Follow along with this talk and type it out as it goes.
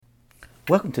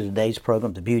Welcome to today's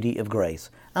program, The Beauty of Grace.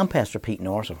 I'm Pastor Pete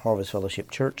Norris of Harvest Fellowship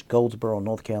Church, Goldsboro,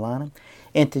 North Carolina.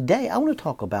 And today I want to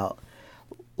talk about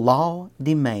law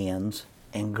demands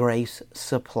and grace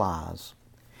supplies.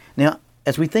 Now,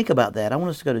 as we think about that, I want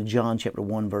us to go to John chapter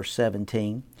 1, verse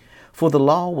 17. For the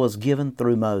law was given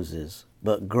through Moses,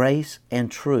 but grace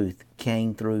and truth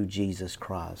came through Jesus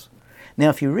Christ. Now,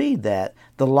 if you read that,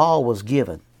 the law was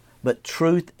given, but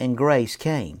truth and grace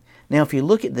came. Now, if you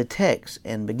look at the text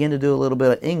and begin to do a little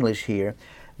bit of English here,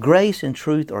 grace and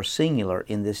truth are singular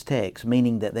in this text,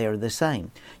 meaning that they are the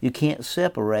same. You can't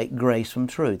separate grace from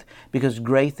truth because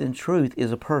grace and truth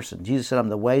is a person. Jesus said, I'm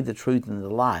the way, the truth, and the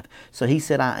life. So He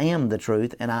said, I am the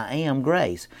truth and I am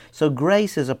grace. So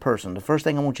grace is a person. The first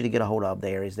thing I want you to get a hold of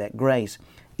there is that grace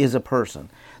is a person.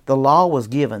 The law was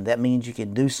given. That means you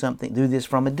can do this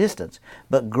from a distance.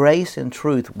 But grace and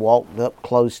truth walked up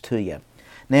close to you.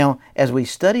 Now, as we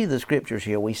study the Scriptures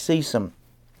here, we see some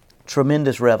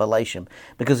tremendous revelation.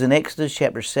 Because in Exodus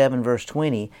chapter 7, verse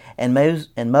 20, and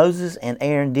Moses and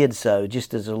Aaron did so,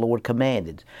 just as the Lord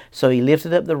commanded. So he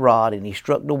lifted up the rod, and he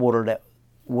struck the water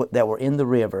that were in the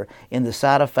river, in the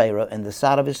sight of Pharaoh, and the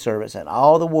sight of his servants, and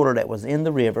all the water that was in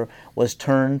the river was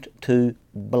turned to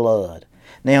blood.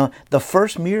 Now, the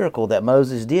first miracle that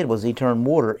Moses did was he turned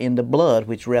water into blood,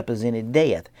 which represented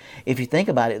death. If you think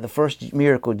about it, the first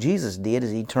miracle Jesus did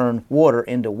is he turned water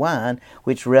into wine,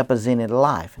 which represented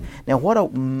life. Now, what a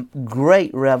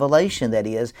great revelation that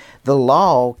is. The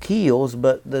law kills,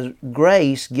 but the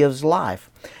grace gives life.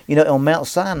 You know, on Mount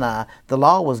Sinai, the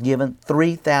law was given,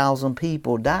 3,000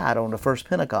 people died on the first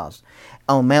Pentecost.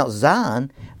 On Mount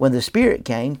Zion, when the Spirit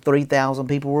came, 3,000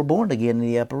 people were born again in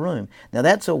the upper room. Now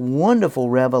that's a wonderful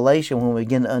revelation when we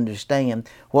begin to understand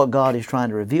what God is trying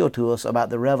to reveal to us about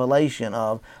the revelation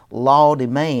of law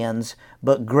demands,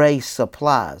 but grace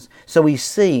supplies. So we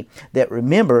see that,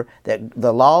 remember, that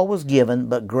the law was given,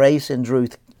 but grace and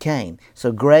truth came.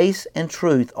 So grace and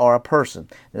truth are a person.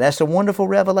 Now that's a wonderful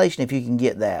revelation if you can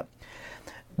get that.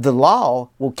 The law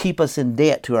will keep us in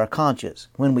debt to our conscience.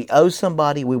 When we owe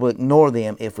somebody, we will ignore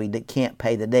them if we can't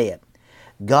pay the debt.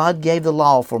 God gave the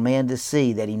law for man to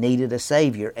see that he needed a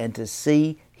Savior and to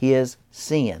see his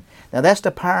sin. Now that's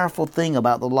the powerful thing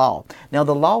about the law. Now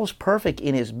the law is perfect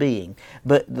in its being,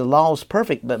 but the law is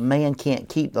perfect, but man can't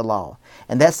keep the law.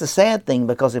 And that's the sad thing,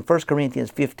 because in 1 Corinthians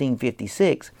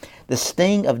 15:56, the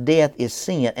sting of death is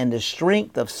sin, and the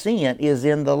strength of sin is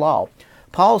in the law.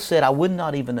 Paul said, I would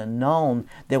not even have known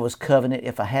there was covenant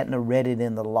if I hadn't have read it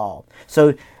in the law.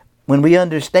 So when we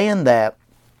understand that,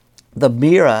 the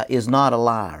mirror is not a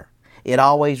liar. It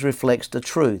always reflects the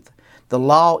truth. The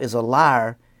law is a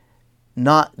liar,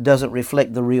 doesn't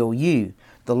reflect the real you.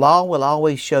 The law will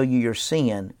always show you your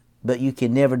sin, but you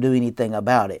can never do anything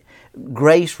about it.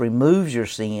 Grace removes your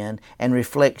sin and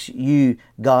reflects you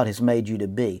God has made you to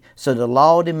be. So the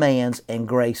law demands and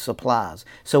grace supplies.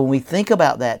 So when we think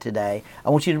about that today, I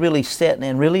want you to really sit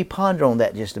and really ponder on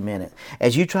that just a minute.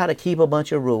 As you try to keep a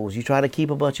bunch of rules, you try to keep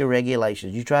a bunch of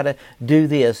regulations, you try to do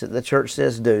this that the church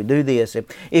says do this.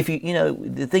 If you know,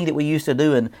 the thing that we used to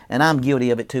do, and I'm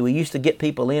guilty of it too, we used to get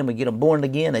people in, we get them born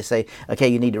again, they say, okay,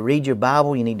 you need to read your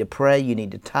Bible, you need to pray, you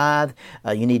need to tithe,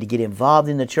 you need to get involved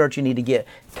in the church, you need to get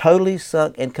totally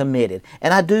sunk and committed.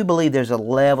 And I do believe there's a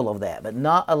level of that, but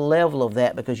not a level of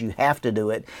that because you have to do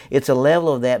it. It's a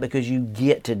level of that because you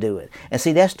get to do it. And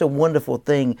see, that's the wonderful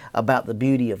thing about the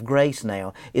beauty of grace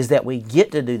now, is that we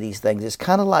get to do these things. It's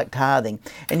kind of like tithing.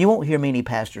 And you won't hear many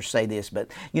pastors say this, but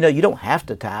you know, you don't have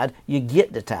to tithe, you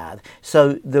get to tithe.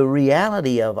 So the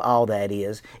reality of all that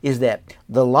is that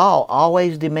the law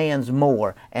always demands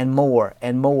more and more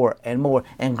and more and more,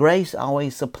 and grace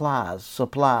always supplies.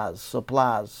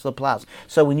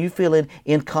 So when you feel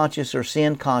inconscious or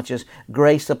sin conscious,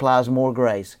 grace supplies more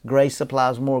grace. Grace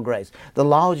supplies more grace. The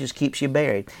law just keeps you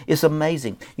buried. It's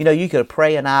amazing. You know, you could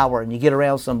pray an hour and you get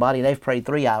around somebody and they've prayed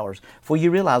 3 hours before you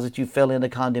realize that you fell into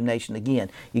condemnation again.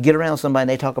 You get around somebody and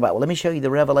they talk about, well, let me show you the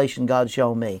revelation God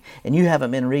showed me. And you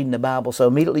haven't been reading the Bible, so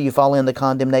immediately you fall into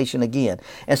condemnation again.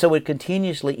 And so we're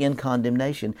continuously in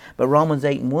condemnation. But Romans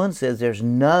 8:1 says there's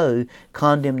no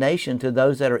condemnation to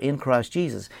those that are in Christ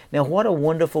Jesus. Now, what a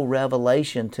wonderful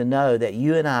revelation to know that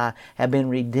you and I have been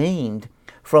redeemed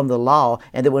from the law,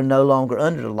 and that we're no longer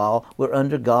under the law. We're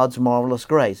under God's marvelous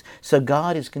grace. So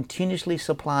God is continuously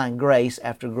supplying grace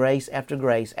after grace after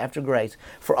grace after grace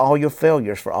for all your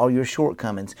failures, for all your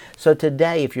shortcomings. So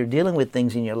today, if you're dealing with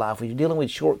things in your life, if you're dealing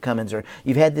with shortcomings, or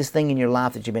you've had this thing in your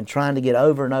life that you've been trying to get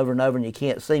over and over and over and you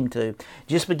can't seem to,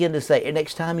 just begin to say,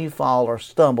 next time you fall or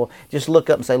stumble, just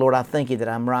look up and say, Lord, I thank you that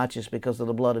I'm righteous because of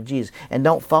the blood of Jesus. And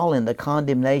don't fall into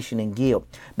condemnation and guilt,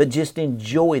 but just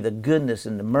enjoy the goodness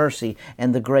and the mercy and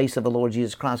and the grace of the Lord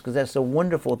Jesus Christ, because that's the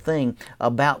wonderful thing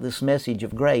about this message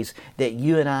of grace, that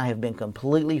you and I have been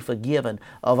completely forgiven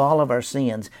of all of our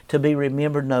sins, to be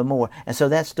remembered no more. And so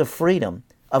that's the freedom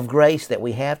of grace that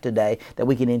we have today, that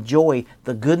we can enjoy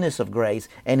the goodness of grace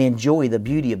and enjoy the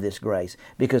beauty of this grace,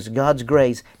 because God's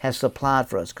grace has supplied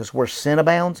for us. Because where sin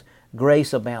abounds,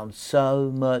 grace abounds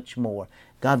so much more.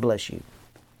 God bless you.